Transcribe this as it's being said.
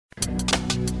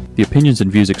The opinions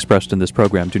and views expressed in this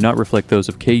program do not reflect those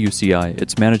of KUCI,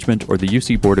 its management, or the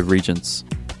UC Board of Regents.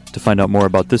 To find out more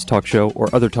about this talk show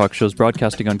or other talk shows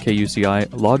broadcasting on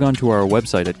KUCI, log on to our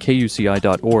website at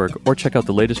kuci.org or check out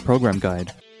the latest program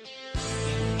guide.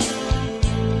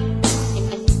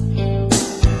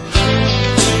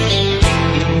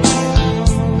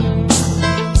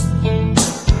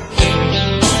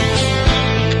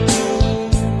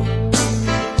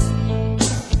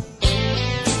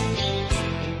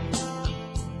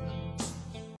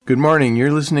 Good morning.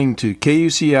 You're listening to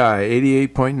KUCI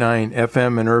 88.9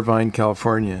 FM in Irvine,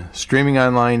 California, streaming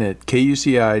online at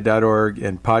kuci.org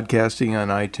and podcasting on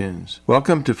iTunes.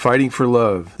 Welcome to Fighting for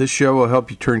Love. This show will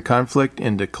help you turn conflict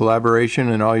into collaboration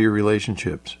in all your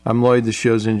relationships. I'm Lloyd, the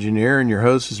show's engineer, and your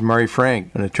host is Mari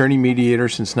Frank, an attorney mediator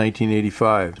since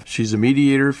 1985. She's a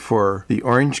mediator for the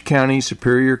Orange County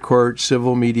Superior Court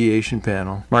Civil Mediation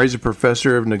Panel. Mari's a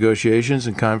professor of negotiations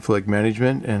and conflict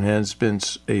management and has been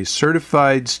a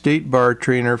certified state bar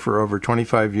trainer for over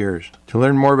 25 years. To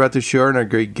learn more about the show and our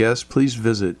great guests, please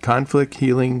visit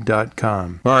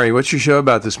conflicthealing.com. Mari, what's your show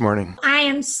about this morning? I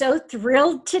am so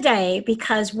thrilled today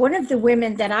because one of the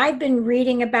women that I've been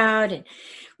reading about and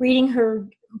reading her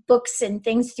books and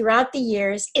things throughout the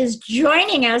years is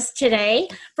joining us today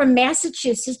from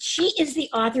Massachusetts. She is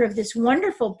the author of this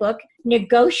wonderful book,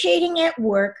 Negotiating at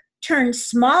Work, Turn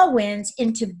Small Wins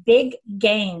into Big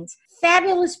Gains.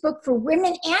 Fabulous book for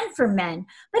women and for men,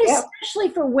 but especially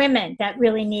for women that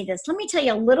really need this. Let me tell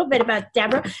you a little bit about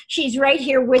Deborah. She's right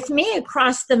here with me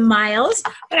across the miles,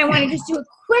 but I want to just do a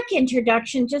quick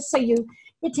introduction just so you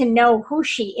get to know who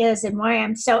she is and why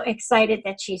I'm so excited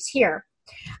that she's here.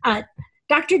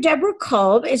 Dr. Deborah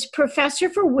Kolb is Professor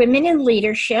for Women in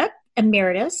Leadership,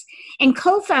 Emeritus, and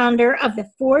co-founder of the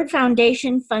Ford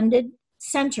Foundation-funded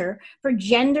Center for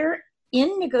Gender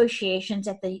in Negotiations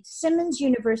at the Simmons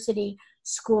University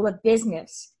School of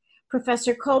Business.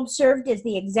 Professor Kolb served as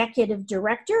the executive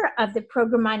director of the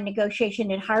program on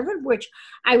negotiation at Harvard, which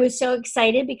I was so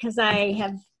excited because I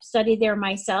have studied there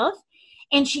myself.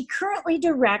 And she currently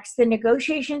directs the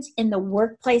Negotiations in the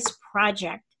Workplace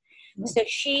Project. So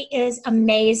she is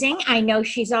amazing. I know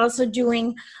she's also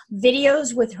doing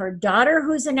videos with her daughter,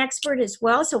 who's an expert as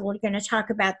well. So we're going to talk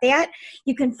about that.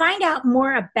 You can find out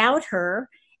more about her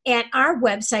at our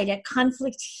website at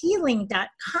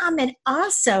conflicthealing.com and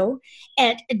also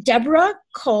at Deborah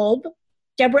Kolb,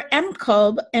 Deborah M.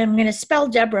 Kolb, and I'm going to spell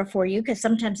Deborah for you because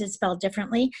sometimes it's spelled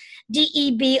differently,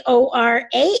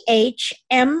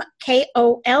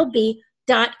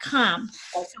 DeborahMkolb.com.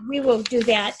 So we will do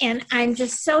that, and I'm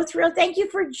just so thrilled. Thank you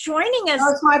for joining us.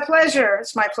 Oh, it's my pleasure.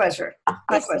 It's my pleasure.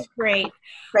 This is great.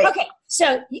 Okay,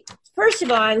 so first of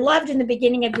all, I loved in the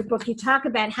beginning of your book, you talk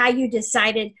about how you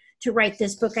decided to write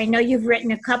this book. I know you've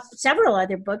written several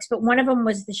other books, but one of them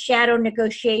was The Shadow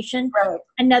Negotiation. Right.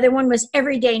 Another one was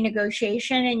Everyday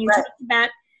Negotiation. And you talked about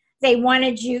they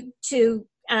wanted you to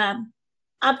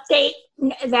update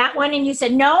that one. And you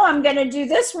said, no, I'm going to do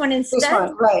this one instead. This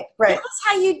one, right. Tell us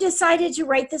how you decided to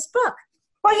write this book.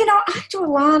 Well, I do a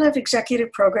lot of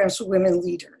executive programs for women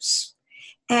leaders.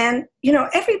 And,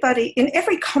 everybody in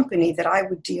every company that I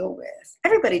would deal with,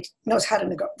 everybody knows how to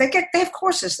negotiate. They have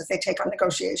courses that they take on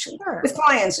negotiation with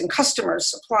clients and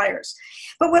customers, suppliers.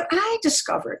 But what I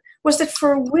discovered was that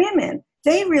for women,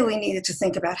 they really needed to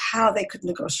think about how they could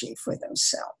negotiate for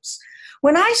themselves.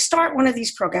 When I start one of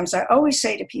these programs, I always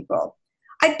say to people,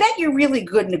 I bet you're really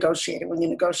good negotiator when you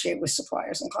negotiate with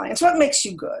suppliers and clients. What makes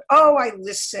you good? Oh, I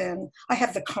listen. I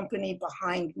have the company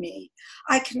behind me.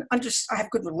 I have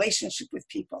good relationship with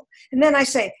people. And then I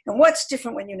say, and what's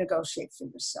different when you negotiate for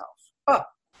yourself? Oh,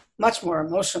 much more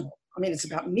emotional. I mean, it's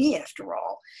about me after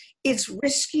all. It's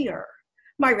riskier.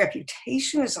 My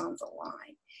reputation is on the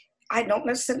line. I don't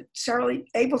necessarily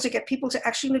able to get people to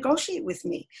actually negotiate with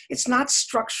me. It's not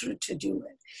structured to do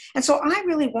it. And so I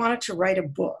really wanted to write a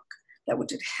book that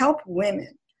would help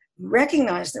women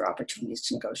recognize their opportunities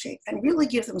to negotiate and really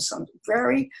give them some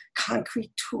very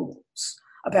concrete tools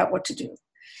about what to do.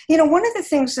 One of the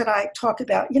things that I talk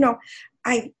about,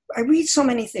 I read so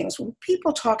many things. When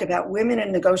people talk about women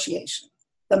in negotiation,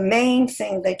 the main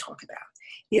thing they talk about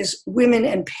is women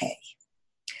and pay.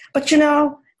 But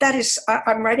that is,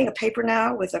 I'm writing a paper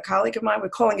now with a colleague of mine. We're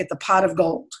calling it the pot of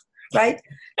gold, right?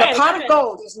 The pot of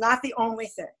gold is not the only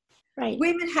thing. Right.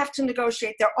 Women have to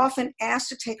negotiate. They're often asked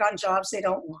to take on jobs they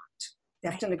don't want. They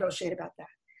have to negotiate about that.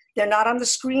 They're not on the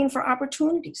screen for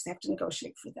opportunities. They have to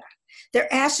negotiate for that. They're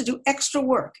asked to do extra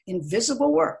work,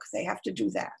 invisible work. They have to do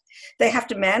that. They have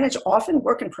to manage often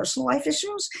work and personal life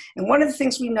issues. And one of the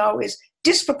things we know is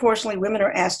disproportionately women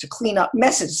are asked to clean up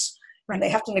messes and they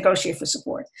have to negotiate for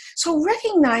support. So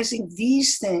recognizing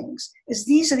these things is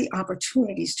these are the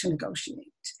opportunities to negotiate.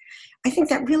 I think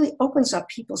that really opens up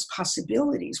people's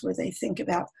possibilities where they think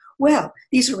about, well,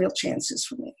 these are real chances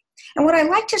for me. And what I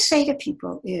like to say to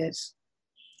people is,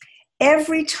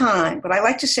 every time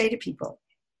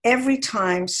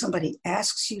somebody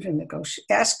asks you to negotiate,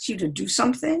 asks you to do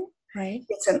something, Right.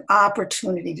 it's an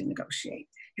opportunity to negotiate.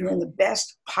 You're in the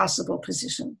best possible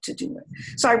position to do it.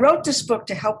 So I wrote this book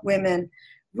to help women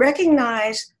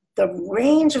recognize the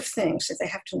range of things that they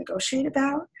have to negotiate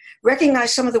about,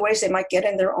 recognize some of the ways they might get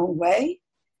in their own way,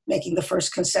 making the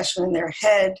first concession in their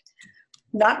head,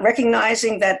 not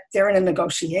recognizing that they're in a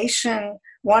negotiation,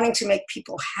 wanting to make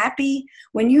people happy.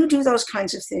 When you do those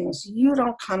kinds of things, you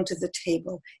don't come to the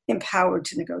table empowered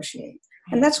to negotiate.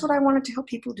 And that's what I wanted to help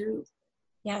people do.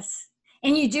 Yes.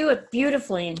 And you do it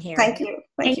beautifully in here. Thank you.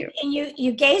 Thank you. And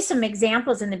you gave some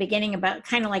examples in the beginning about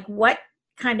kind of like what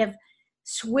kind of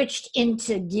switched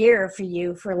into gear for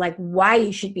you for like why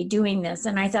you should be doing this.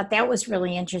 And I thought that was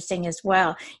really interesting as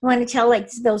well. You want to tell like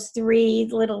those 3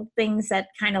 little things that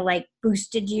kind of like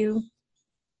boosted you?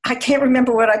 I can't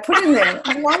remember what I put in there.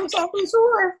 I'm not exactly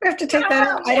sure. I have to take that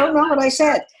out. I don't know what I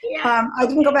said. Yeah. I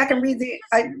didn't go back and read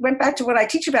I went back to what I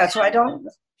teach about, so I don't.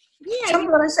 Yeah, Tell me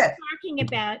what I said. Talking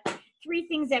about 3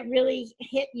 things that really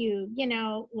hit you, you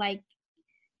know, like,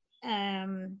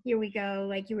 here we go.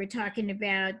 Like you were talking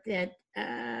about that,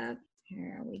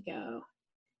 here we go.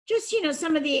 Just, you know,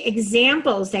 some of the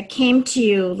examples that came to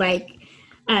you, like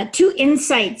 2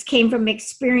 insights came from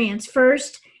experience.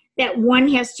 First, that one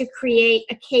has to create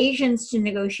occasions to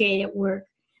negotiate at work.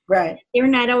 Right. They're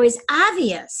not always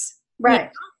obvious. Right. You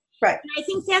know? Right. And I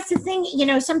think that's the thing, you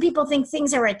know, some people think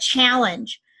things are a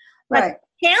challenge. But Right.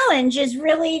 challenge is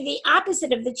really the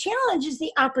opposite of the challenge is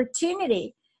the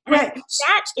opportunity. And Right.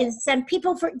 that is some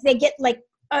people they get like,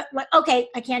 okay,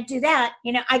 I can't do that.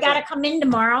 You know, I got to come in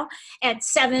tomorrow at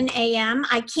 7 a.m.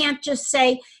 I can't just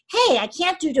say, hey, I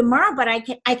can't do tomorrow, but I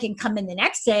can come in the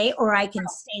next day or I can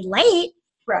stay late.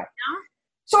 Right. You know?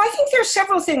 So I think there are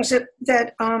several things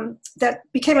that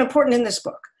became important in this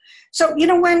book. So, you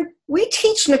know, when we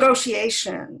teach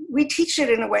negotiation, we teach it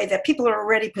in a way that people are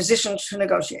already positioned to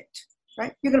negotiate,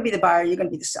 right? You're going to be the buyer, you're going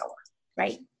to be the seller.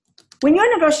 Right. When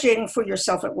you're negotiating for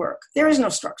yourself at work, there is no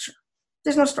structure.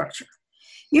 There's no structure.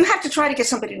 You have to try to get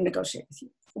somebody to negotiate with you.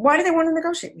 Why do they want to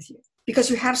negotiate with you? Because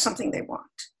you have something they want.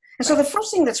 And so the first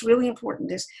thing that's really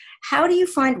important is, how do you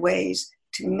find ways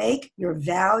to make your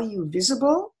value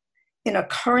visible in a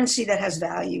currency that has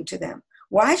value to them?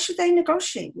 Why should they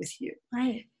negotiate with you?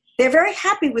 Right. They're very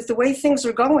happy with the way things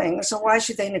are going, so why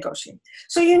should they negotiate?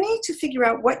 So you need to figure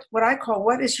out what I call,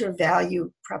 what is your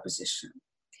value proposition?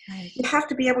 Right. You have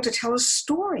to be able to tell a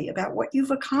story about what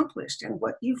you've accomplished and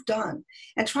what you've done,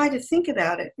 and try to think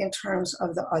about it in terms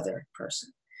of the other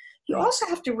person. You also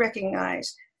have to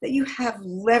recognize that you have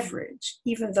leverage,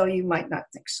 even though you might not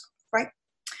think so, right?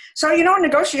 So, you know, in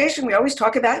negotiation, we always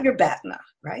talk about your BATNA,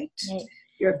 right? Right.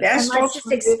 Your best And let's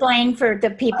just explain for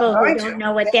the people who don't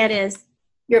know what that is.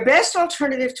 Your best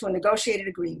alternative to a negotiated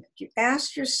agreement. You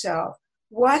ask yourself,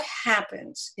 what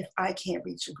happens if I can't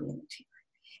reach agreement here?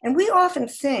 And we often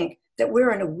think that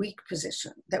we're in a weak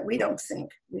position, that we don't think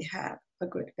we have a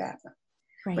good BATNA.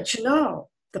 Right. But you know,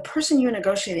 the person you're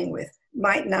negotiating with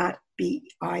might not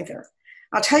be either.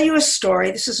 I'll tell you a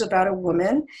story. This is about a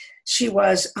woman. She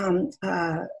was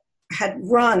had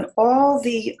run all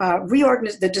the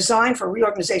the design for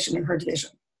reorganization in her division.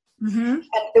 Mm-hmm.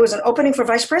 And there was an opening for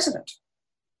vice president.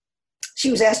 She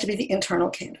was asked to be the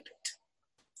internal candidate.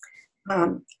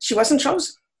 She wasn't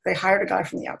chosen. They hired a guy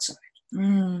from the outside.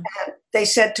 Mm. And they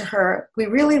said to her, we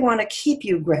really want to keep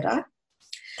you, Greta.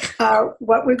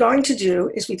 What we're going to do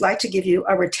is we'd like to give you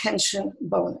a retention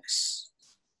bonus.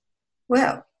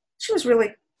 Well, she was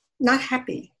really not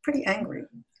happy, pretty angry.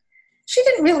 She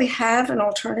didn't really have an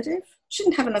alternative. She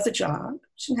didn't have another job.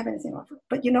 She didn't have anything offered.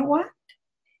 But you know what?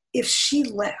 If she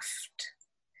left,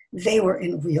 they were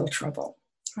in real trouble.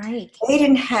 Right. They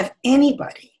didn't have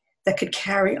anybody that could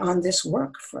carry on this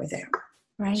work for them.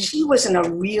 Right. She was in a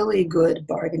really good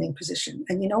bargaining position.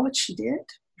 And you know what she did?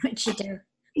 What she did?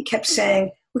 He kept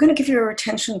saying, we're going to give you a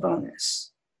retention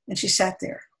bonus. And she sat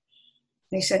there.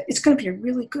 And he said, it's going to be a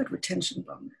really good retention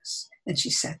bonus. And she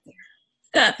sat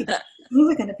there. You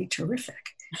were going to be terrific.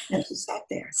 And she sat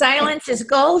there. Silence is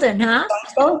golden, huh?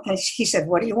 And he said,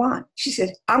 what do you want? She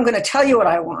said, I'm going to tell you what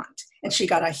I want. And she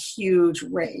got a huge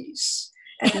raise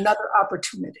and another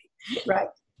opportunity, right?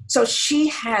 So she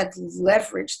had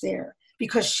leverage there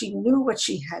because she knew what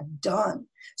she had done.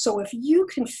 So if you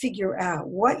can figure out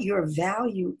what your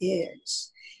value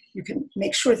is, you can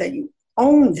make sure that you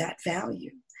own that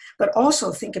value. but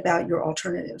also think about your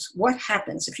alternatives. What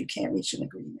happens if you can't reach an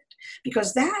agreement?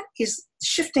 Because that is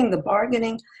shifting the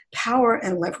bargaining power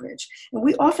and leverage. And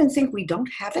we often think we don't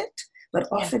have it, but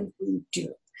often we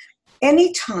do.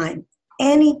 Anytime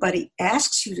anybody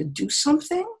asks you to do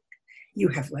something, you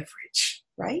have leverage,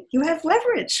 right? You have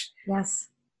leverage. Yes.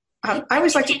 I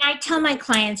always like to... And I tell my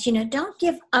clients, don't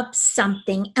give up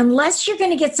something unless you're going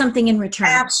to get something in return.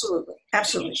 Absolutely.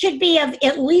 Absolutely. It should be of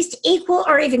at least equal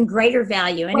or even greater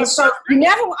value. And I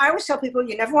always tell people,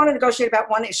 you never want to negotiate about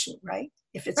one issue, right?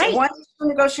 If it's a one-issue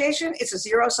negotiation, it's a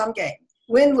zero-sum game.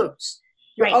 Win, lose.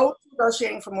 You're always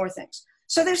negotiating for more things.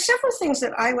 So there's several things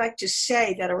that I like to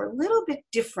say that are a little bit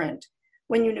different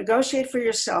when you negotiate for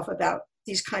yourself about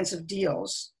these kinds of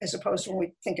deals, as opposed to when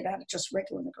we think about it just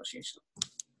regular negotiation.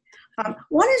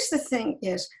 One is the thing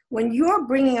is, when you're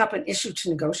bringing up an issue to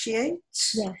negotiate,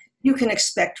 you can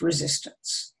expect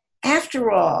resistance. After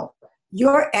all,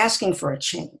 you're asking for a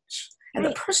change. And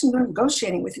the person you're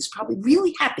negotiating with is probably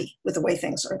really happy with the way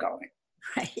things are going.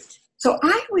 Right. So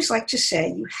I always like to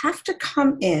say you have to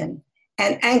come in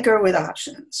and anchor with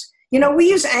options. We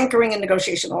use anchoring in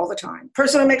negotiation all the time.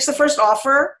 Person who makes the first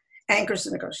offer anchors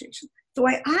the negotiation. The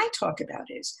way I talk about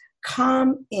it is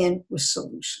come in with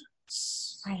solutions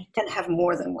and have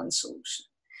more than one solution.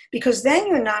 Because then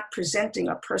you're not presenting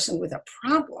a person with a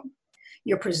problem.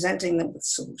 You're presenting them with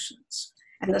solutions.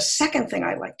 And the second thing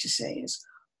I like to say is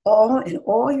in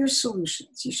all your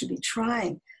solutions, you should be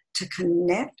trying to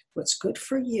connect what's good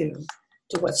for you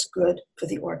to what's good for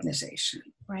the organization.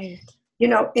 Right.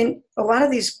 In a lot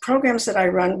of these programs that I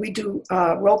run, we do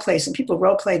role plays, and people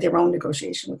role play their own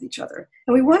negotiation with each other.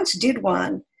 And we once did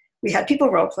one. We had people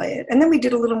role play it, and then we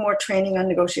did a little more training on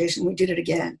negotiation. We did it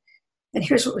again. And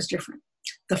here's what was different.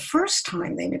 The first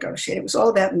time they negotiated, it was all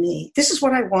about me. This is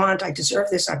what I want. I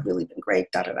deserve this. I've really been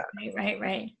great. Da da da.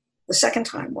 Right. The second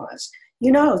time was,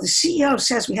 the CEO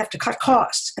says we have to cut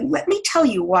costs. And let me tell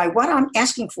you why what I'm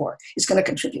asking for is going to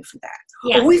contribute for that.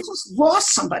 Yeah. Or we've just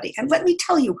lost somebody. And let me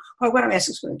tell you why what I'm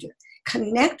asking is going to do.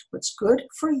 Connect what's good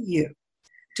for you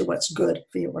to what's good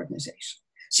for your organization.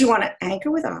 So you want to anchor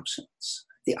with options.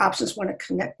 The options want to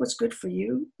connect what's good for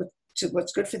you to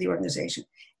what's good for the organization.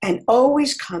 And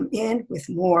always come in with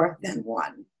more than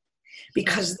one.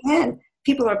 Because then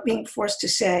people are being forced to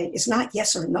say, it's not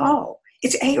yes or no.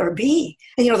 It's A or B.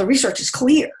 And, the research is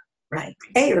clear, right?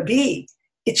 A or B.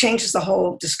 It changes the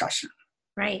whole discussion.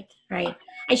 Right.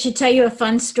 I should tell you a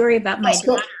fun story about my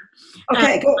daughter.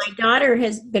 Okay, good. My daughter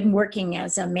has been working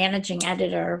as a managing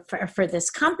editor for this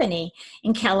company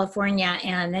in California.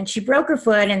 And then she broke her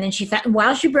foot. And then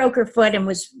while she broke her foot and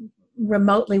was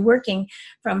remotely working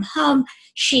from home,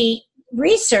 she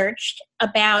researched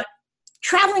about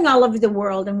traveling all over the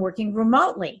world and working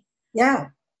remotely. Yeah.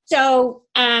 So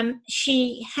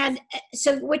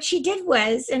so what she did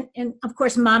was, and of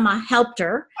course, Mama helped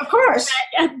her. Of course.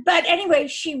 But anyway,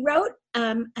 she wrote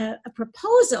a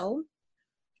proposal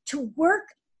to work,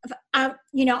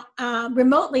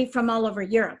 remotely from all over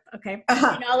Europe. Okay,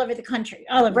 and all over the country,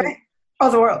 all over. Right. All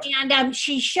the world. And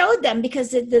she showed them, because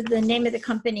the name of the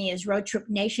company is Road Trip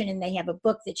Nation, and they have a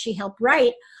book that she helped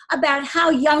write about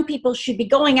how young people should be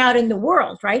going out in the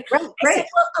world, right? Right. I said,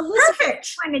 well, Elizabeth, what you're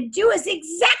trying to do is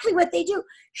exactly what they do.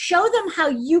 Show them how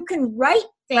you can write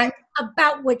things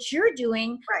about what you're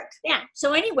doing. Right. Yeah.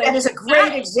 So anyway. That is a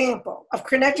great example of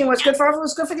connecting what's good for everyone,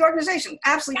 what's good for the organization.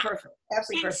 Absolutely perfect.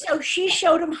 Absolutely perfect. So she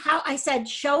showed them how, I said,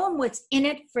 show them what's in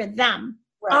it for them.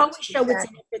 Right, always show what's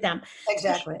in it for them.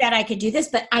 Exactly. That I could do this,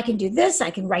 but I can do this.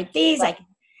 I can write these. I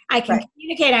can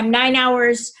communicate. I'm 9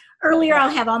 hours earlier. I'll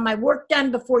have all my work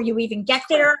done before you even get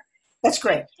there. That's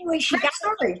great. Anyway, for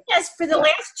the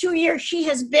last 2 years, she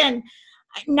has been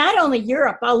not only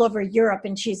Europe, all over Europe,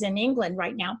 and she's in England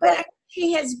right now, but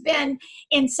she has been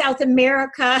in South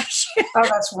America. Oh,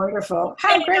 that's wonderful.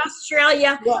 How great. In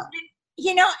Australia.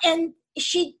 Yeah. And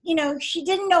she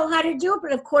didn't know how to do it,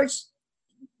 but of course,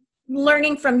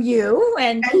 learning from you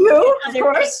and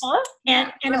other people, and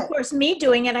of course me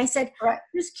doing it, I said,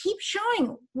 just keep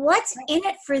showing what's in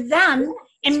it for them,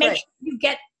 and make sure you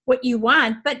get what you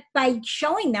want, but by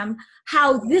showing them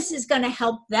how this is going to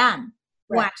help them.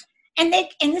 What? And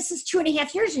this is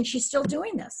 2.5 years, and she's still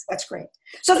doing this. That's great.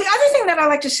 So the other thing that I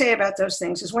like to say about those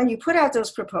things is when you put out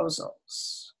those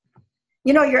proposals,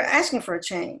 you're asking for a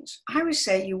change. I always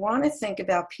say you want to think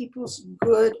about people's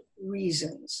good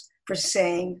reasons for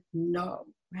saying no.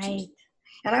 Right.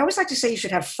 And I always like to say you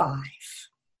should have 5.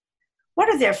 What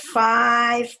are their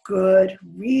 5 good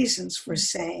reasons for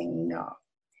saying no?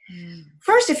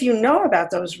 First, if you know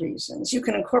about those reasons, you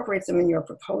can incorporate them in your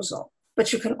proposal.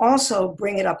 but you can also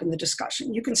bring it up in the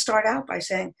discussion. You can start out by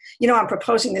saying, I'm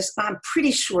proposing this. I'm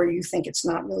pretty sure you think it's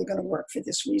not really going to work for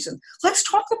this reason. Let's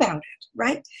talk about it,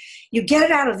 right? You get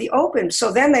it out of the open,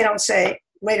 so then they don't say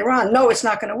later on, no, it's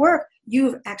not going to work.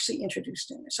 You've actually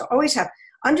introduced it. So always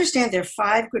understand there are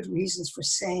 5 good reasons for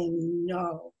saying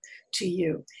no to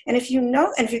you. And if you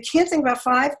can't think about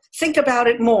 5, think about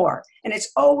it more. And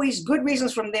it's always good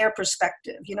reasons from their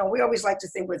perspective. We always like to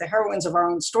think we're the heroines of our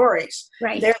own stories.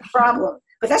 Right. They're the problem.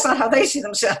 But that's not how they see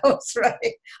themselves,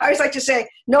 right? I always like to say,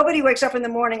 nobody wakes up in the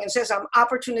morning and says, I'm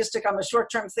opportunistic, I'm a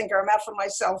short-term thinker, I'm out for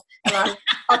myself, and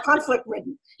I'm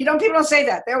conflict-ridden. People don't say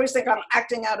that. They always think I'm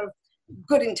acting out of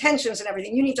good intentions and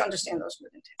everything. You need to understand those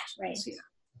good intentions. Right.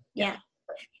 Yeah.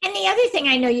 And the other thing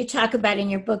I know you talk about in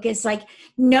your book is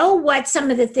know what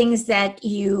some of the things that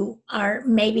you are,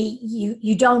 maybe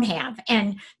you don't have,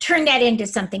 and turn that into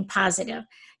something positive.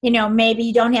 Maybe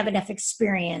you don't have enough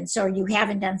experience, or you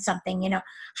haven't done something,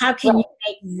 how can you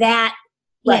make that?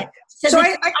 Right. So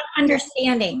I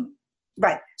understanding.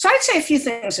 Right. So I'd say a few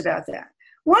things about that.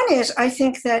 One is, I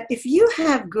think that if you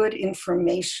have good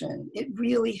information, it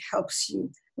really helps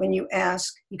you when you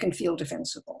ask, you can feel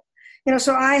defensible.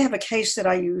 So I have a case that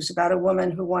I use about a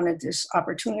woman who wanted this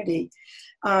opportunity.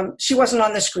 She wasn't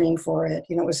on the screen for it.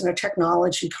 It was in a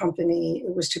technology company.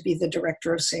 It was to be the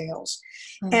director of sales.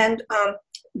 Mm-hmm. And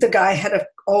the guy had an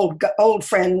old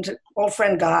friend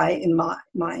guy in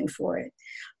mind for it.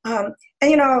 And,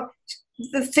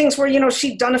 the things were,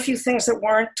 she'd done a few things that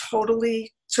weren't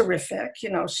totally terrific.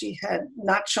 She had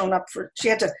not shown up she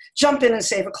had to jump in and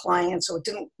save a client, so it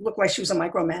didn't look like she was a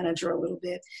micromanager a little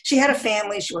bit. She had a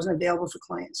family. She wasn't available for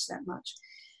clients that much.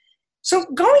 So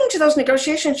going into those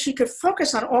negotiations, she could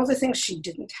focus on all the things she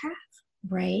didn't have.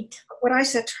 Right. What I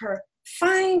said to her,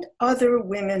 find other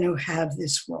women who have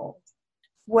this role.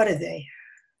 What do they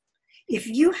have? If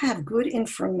you have good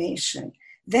information,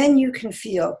 then you can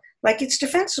feel like it's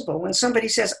defensible. When somebody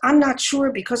says, I'm not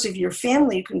sure because of your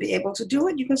family you can be able to do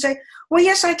it, you can say, well,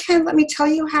 yes, I can. Let me tell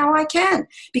you how I can,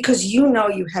 because you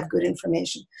have good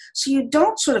information. So you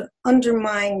don't sort of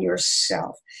undermine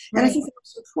yourself. Right. And I think the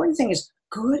most important thing is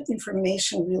good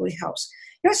information really helps.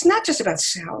 It's not just about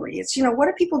salary. It's, what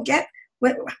do people get?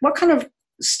 What kind of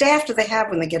staff do they have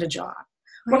when they get a job?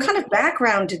 Right. What kind of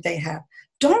background did they have?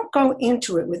 Don't go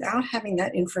into it without having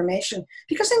that information,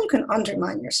 because then you can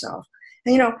undermine yourself.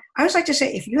 And, I always like to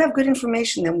say, if you have good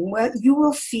information, then you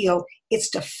will feel it's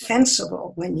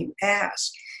defensible when you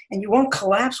ask. And you won't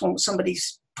collapse when somebody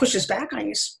pushes back on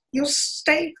you. You'll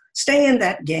stay in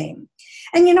that game.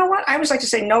 And you know what? I always like to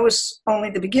say no is only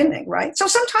the beginning, right? So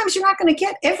sometimes you're not going to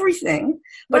get everything,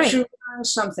 but right. You learn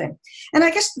something. And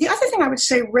I guess the other thing I would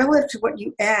say relative to what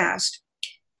you asked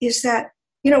is that,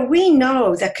 we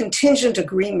know that contingent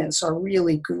agreements are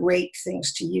really great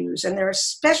things to use, and they're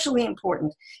especially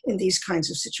important in these kinds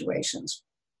of situations.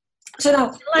 So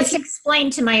now, let's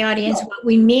explain to my audience what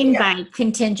we mean by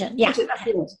contingent. Yeah.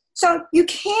 So you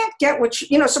can't get what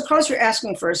suppose you're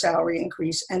asking for a salary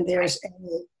increase, and there's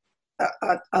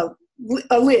a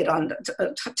lid on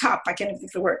the top, I can't even think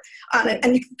of the word, on it,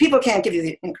 and people can't give you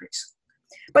the increase.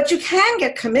 But you can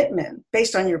get commitment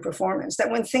based on your performance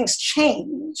that when things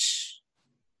change,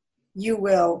 you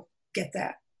will get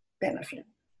that benefit.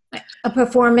 A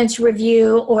performance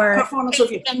review, or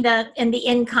in the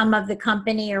income of the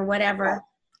company or whatever.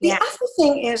 The other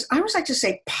thing is, I always like to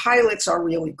say pilots are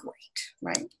really great,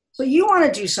 right? So you want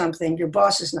to do something, your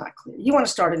boss is not clear. You want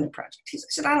to start a new project. He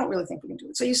said, I don't really think we can do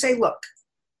it. So you say, look,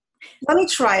 let me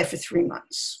try it for 3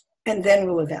 months, and then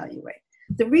we'll evaluate.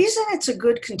 The reason it's a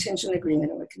good contingent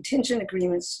agreement, and what contingent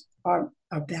agreements are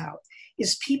about,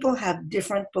 is people have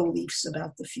different beliefs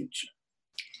about the future.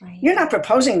 Right. You're not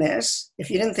proposing this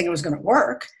if you didn't think it was going to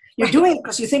work. You're doing it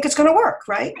because you think it's going to work,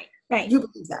 right? Right. You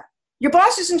believe that. Your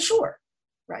boss isn't sure,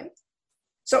 right?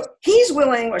 So he's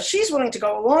willing or she's willing to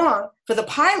go along for the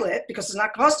pilot because it's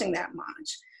not costing that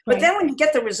much. But then when you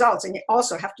get the results, and you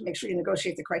also have to make sure you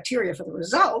negotiate the criteria for the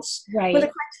results, when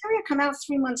the criteria come out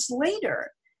 3 months later,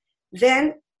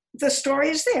 then the story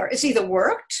is there. It's either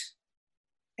worked,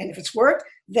 and if it's worked,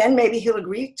 then maybe he'll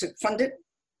agree to fund it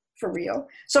for real.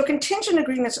 So contingent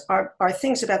agreements are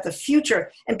things about the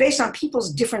future and based on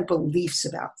people's different beliefs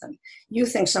about them. You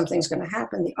think something's going to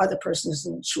happen, the other person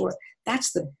isn't sure.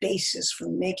 That's the basis for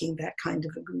making that kind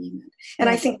of agreement. And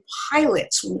I think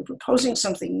pilots, when you're proposing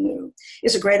something new,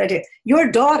 is a great idea.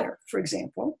 Your daughter, for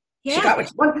example, she got what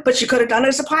she wanted, but she could have done it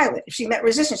as a pilot. If she met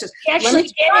resistance, she says, she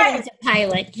did it as a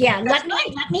pilot. Yeah,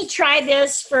 let me try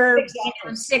this for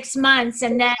 6 months,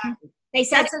 and then They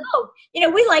said,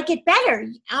 we like it better.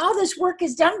 All this work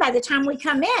is done by the time we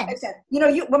come in. I said,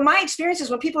 well, my experience is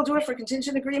when people do it for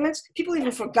contingent agreements, people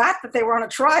even forgot that they were on a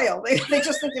trial. They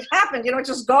just think it happened. It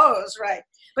just goes, right?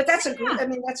 But I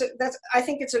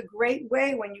think it's a great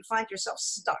way when you find yourself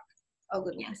stuck a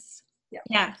little bit.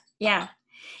 Yeah.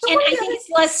 So and I think it's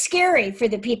less scary for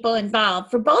the people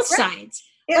involved, for both sides.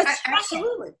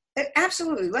 Absolutely.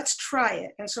 Let's try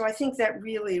it. And so I think that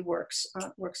really works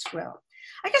well.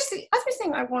 I guess the other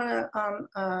thing I want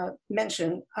to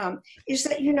mention is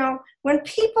that, when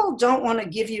people don't want to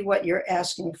give you what you're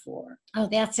asking for. Oh,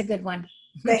 that's a good one.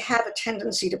 They have a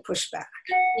tendency to push back.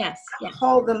 Yes. I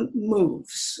call them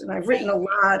moves. And I've written a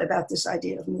lot about this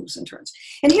idea of moves and turns.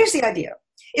 And here's the idea.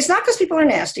 It's not because people are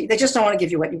nasty. They just don't want to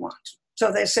give you what you want.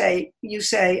 So you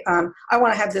say, I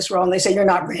want to have this role. And they say, you're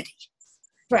not ready.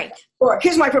 Right. Or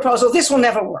here's my proposal. This will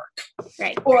never work.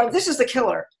 Right. Or this is the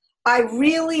killer. I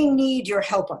really need your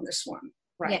help on this one.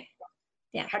 Right.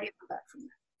 Yeah. How do you come back from that?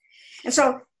 And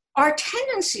so our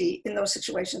tendency in those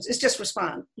situations is just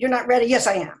respond. You're not ready. Yes,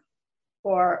 I am.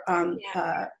 Or,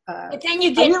 but then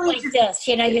you get like this,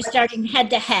 you're starting head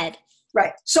to head.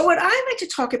 Right. So what I like to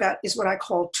talk about is what I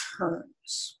call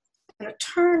turns. And a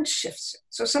turn shifts it.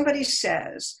 So somebody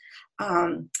says,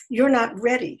 you're not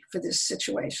ready for this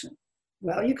situation.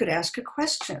 Well, you could ask a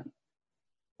question.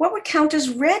 What would count as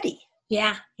ready?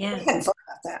 Yeah. I hadn't thought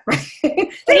about that, right?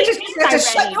 They just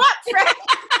shut you up,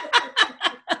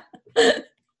 right?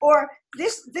 Or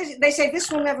they say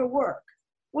this will never work.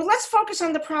 Well, let's focus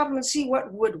on the problem and see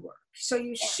what would work. So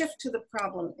you shift to the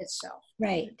problem itself.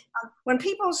 Right. And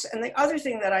the other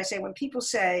thing that I say, when people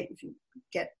say, if you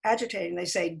get agitated, and they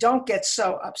say, don't get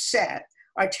so upset,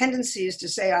 our tendency is to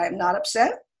say, I am not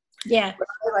upset. Yeah. What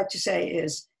I like to say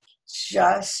is,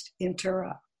 just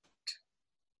interrupt.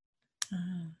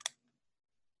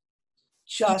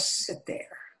 Just sit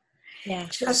there. Yeah.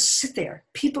 Just sit there.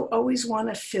 People always want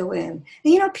to fill in.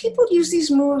 And, people use these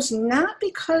moves not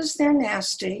because they're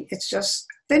nasty. It's just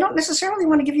they don't necessarily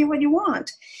want to give you what you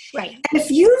want. Right. And if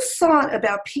you thought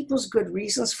about people's good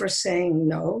reasons for saying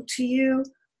no to you,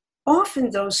 often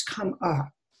those come up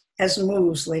as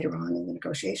moves later on in the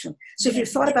negotiation. So if you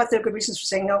thought about their good reasons for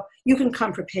saying no, you can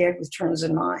come prepared with turns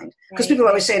in mind. Because people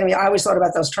always say to me, I always thought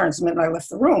about those turns the minute I left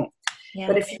the room. Yeah.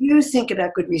 But if you think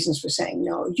about good reasons for saying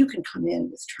no, you can come in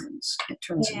with turns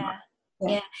in mind.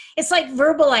 Yeah. It's like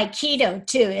verbal Aikido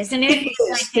too, isn't it?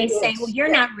 They say, well,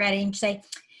 you're not ready. And say,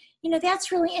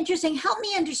 that's really interesting. Help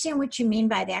me understand what you mean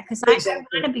by that, because I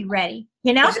want to be ready.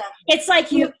 It's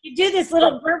like you do this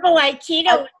little verbal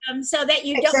Aikido with them so that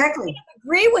you don't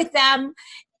agree with them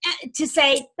to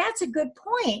say, that's a good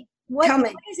point. What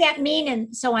does that mean?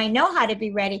 And so I know how to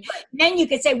be ready. Right. Then you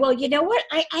could say, well, you know what?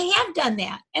 I have done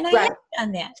that. And I have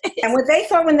done that. And what they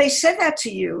thought when they said that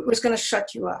to you, it was going to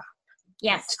shut you up.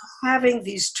 Yes. So having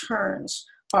these turns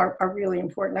are really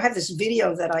important. I have this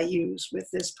video that I use with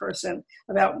this person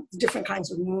about different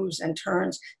kinds of moves and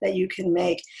turns that you can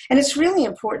make. And it's really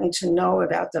important to know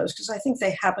about those because I think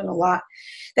they happen a lot.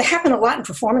 They happen a lot in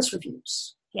performance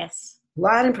reviews. Yes. A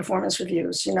lot in performance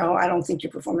reviews. I don't think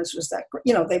your performance was that great.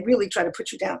 They really try to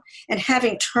put you down. And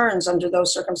having turns under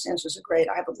those circumstances are great.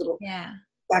 I have a little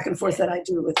back and forth that I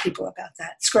do with people about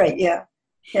that. It's great. Yeah.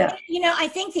 Yeah. I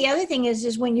think the other thing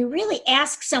is when you really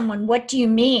ask someone, what do you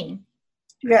mean?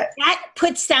 Yeah. That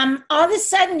puts them, all of a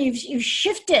sudden you've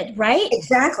shifted, right?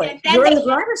 Exactly. You're in the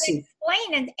driver's seat.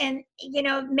 Explain and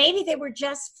maybe they were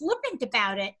just flippant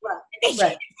about it. Right. They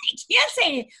can't say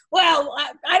anything. Well,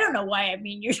 I don't know why. I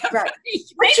mean, you're not right. But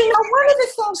one of the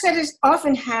things that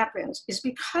often happens is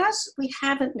because we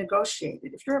haven't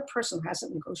negotiated. If you're a person who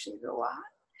hasn't negotiated a lot,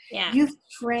 you've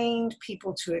trained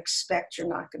people to expect you're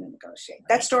not going to negotiate.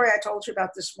 Right. That story I told you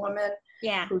about this woman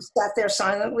who sat there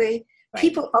silently. Right.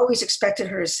 People always expected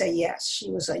her to say yes. She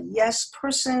was a yes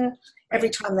person. Every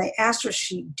time they asked her,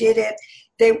 she did it.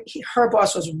 Her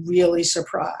boss was really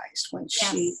surprised when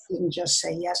she didn't just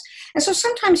say yes. And so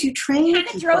sometimes you train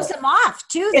people. It throws them off,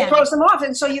 too. It throws them off.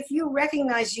 And so if you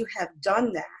recognize you have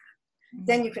done that,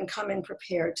 then you can come in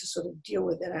prepared to sort of deal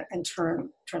with it and turn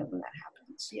when that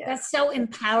happens. Yeah. That's so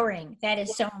empowering. That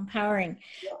is so empowering.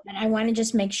 Yeah. And I want to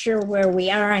just make sure where we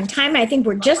are on time. I think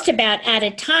we're just about out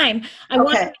of time. I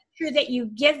want to make sure that you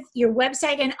give your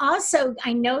website. And also,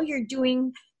 I know you're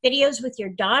doing videos with your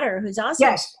daughter, who's also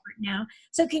in sport now.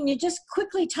 So can you just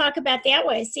quickly talk about that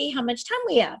way? See how much time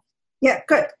we have. Yeah,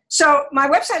 good. So my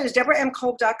website is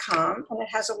deborahmkolb.com, and it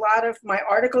has a lot of my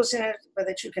articles in it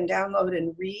that you can download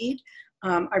and read.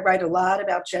 I write a lot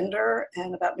about gender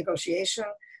and about negotiation.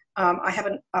 I have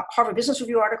a Harvard Business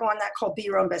Review article on that called Be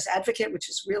Your Own Best Advocate, which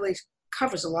is really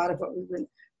covers a lot of what we've been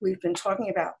we've been talking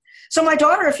about. So my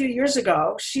daughter, a few years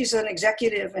ago, she's an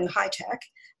executive in high tech.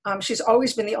 She's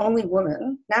always been the only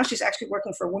woman. Now she's actually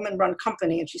working for a woman-run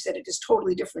company, and she said it is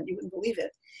totally different. You wouldn't believe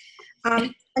it.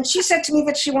 And she said to me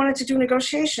that she wanted to do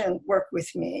negotiation work with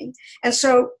me. And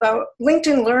so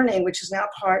LinkedIn Learning, which is now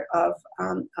part of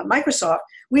Microsoft,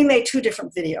 we made 2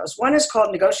 different videos. One is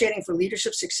called Negotiating for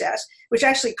Leadership Success, which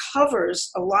actually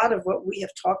covers a lot of what we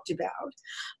have talked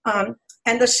about.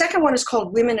 And the second one is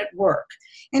called Women at Work.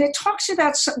 And it talks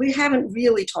about, we haven't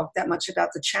really talked that much about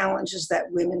the challenges that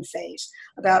women face,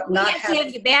 about not having. We have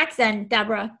to have you back then,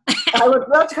 Deborah. I would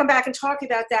love to come back and talk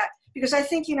about that, because I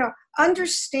think,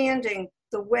 understanding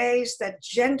the ways that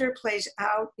gender plays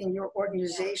out in your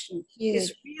organization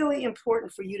is really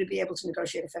important for you to be able to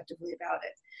negotiate effectively about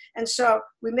it. And so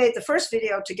we made the first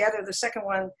video together. The second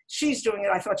one, she's doing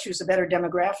it. I thought she was a better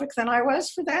demographic than I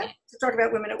was for that, to talk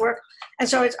about women at work. And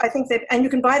so I think that, and you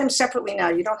can buy them separately now.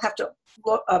 You don't have to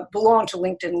belong to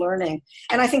LinkedIn Learning.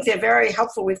 And I think they're very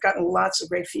helpful. We've gotten lots of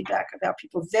great feedback about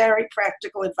people, very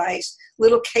practical advice,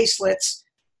 little caselets.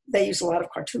 They use a lot of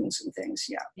cartoons and things.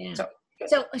 Yeah.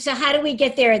 So how do we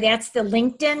get there? That's the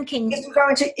LinkedIn.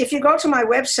 If you go to my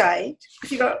website,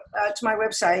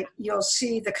 you'll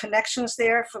see the connections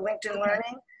there for LinkedIn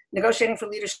Learning, Negotiating for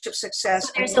Leadership Success.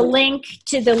 So there's a link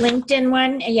to the LinkedIn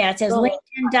one. Yeah, it says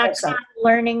LinkedIn.com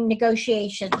learning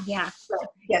negotiation. Yeah.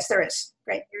 Yes, there is.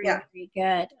 Great. Very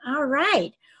good. All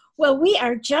right. Well, we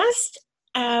are just,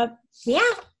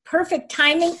 perfect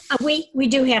timing. We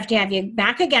do have to have you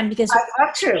back again, because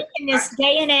in this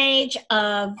day and age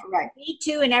of Me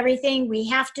Too and everything, we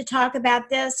have to talk about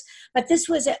this. But this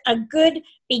was a good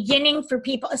beginning for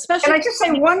people, especially. Can I just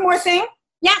say one more thing?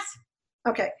 Yes.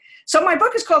 Okay. So my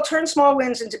book is called Turn Small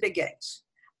Wins into Big Gains.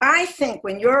 I think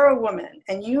when you're a woman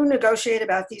and you negotiate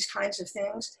about these kinds of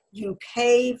things, you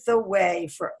pave the way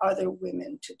for other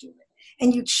women to do it.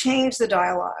 And you change the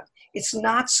dialogue. It's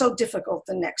not so difficult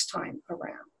the next time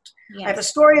around. Yes. I have a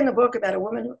story in the book about a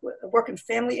woman who worked in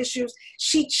family issues.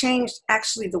 She changed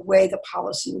actually the way the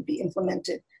policy would be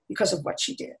implemented because of what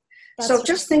she did.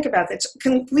 Just think about that. It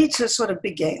can lead to sort of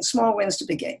big gains, small wins to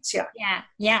big gains.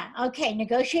 Yeah. Okay.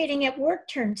 Negotiating at work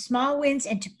turns small wins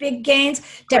into big gains.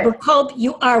 Deborah Kolb,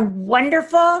 you are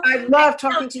wonderful. I love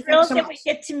talking to you. I'm thrilled that we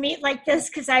get to meet like this,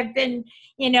 because I've been,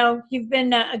 you've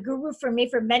been a guru for me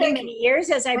for many, many years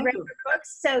as I read your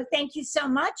books. So thank you so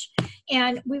much.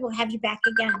 And we will have you back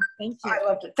again. Thank you. I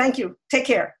loved it. Thank you. Take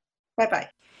care. Bye-bye.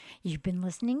 You've been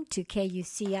listening to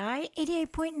KUCI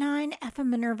 88.9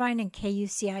 FM in Irvine and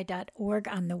KUCI.org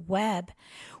on the web.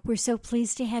 We're so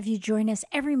pleased to have you join us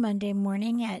every Monday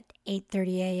morning at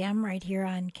 8:30 a.m. right here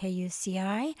on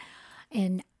KUCI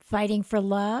in Fighting for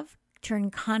Love,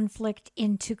 turn conflict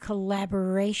into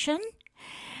collaboration.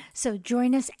 So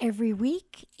join us every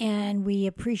week, and we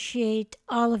appreciate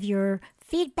all of your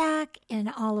feedback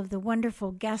and all of the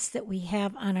wonderful guests that we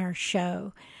have on our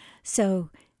show. So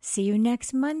see you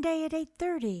next Monday at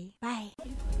 8:30. Bye.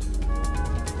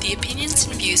 The opinions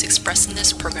and views expressed in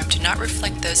this program do not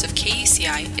reflect those of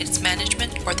KUCI, its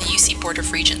management, or the UC Board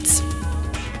of Regents.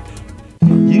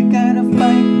 You gotta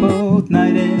fight both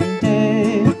night and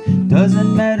day.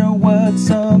 Doesn't matter what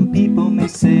some people may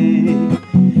say.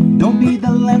 Don't be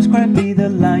the lamb's cry, be the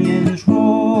lion's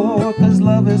roar. 'Cause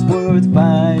love is worth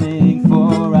fighting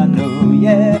for. I know,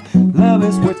 yeah, love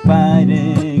is worth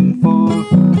fighting for.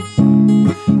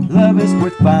 Love is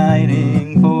worth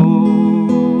fighting for.